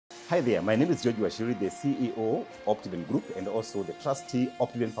Hi there, my name is Wachiuri, the CEO, Optiven Group, and also the trustee,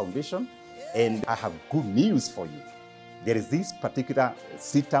 Optiven Foundation. And I have good news for you. There is this particular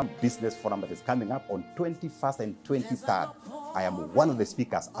Citam Business Forum that is coming up on 21st and 23rd. I am one of the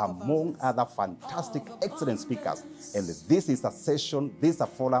speakers among other fantastic, excellent speakers. And this is a session, this is a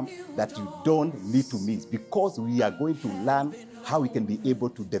forum that you don't need to miss, because we are going to learn how we can be able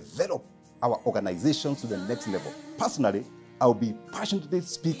to develop our organizations to the next level. Personally, I'll be passionately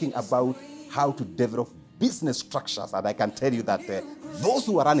speaking about how to develop business structures. And I can tell you that those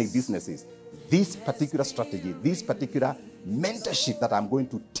who are running businesses, this particular strategy, this particular mentorship that I'm going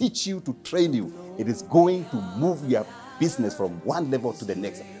to teach you, to train you, it is going to move your business from one level to the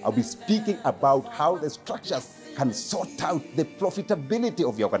next. I'll be speaking about how the structures can sort out the profitability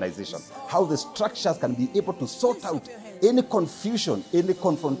of your organization, how the structures can be able to sort out any confusion, any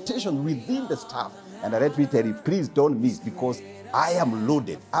confrontation within the staff. And let me tell you, please don't miss, because I am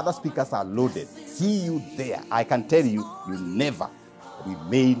loaded. Other speakers are loaded. See you there. I can tell you, you never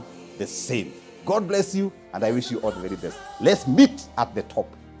remain the same. God bless you, and I wish you all the very best. Let's meet at the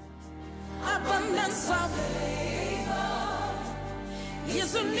top. Abundance of favor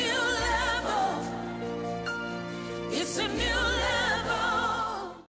is a new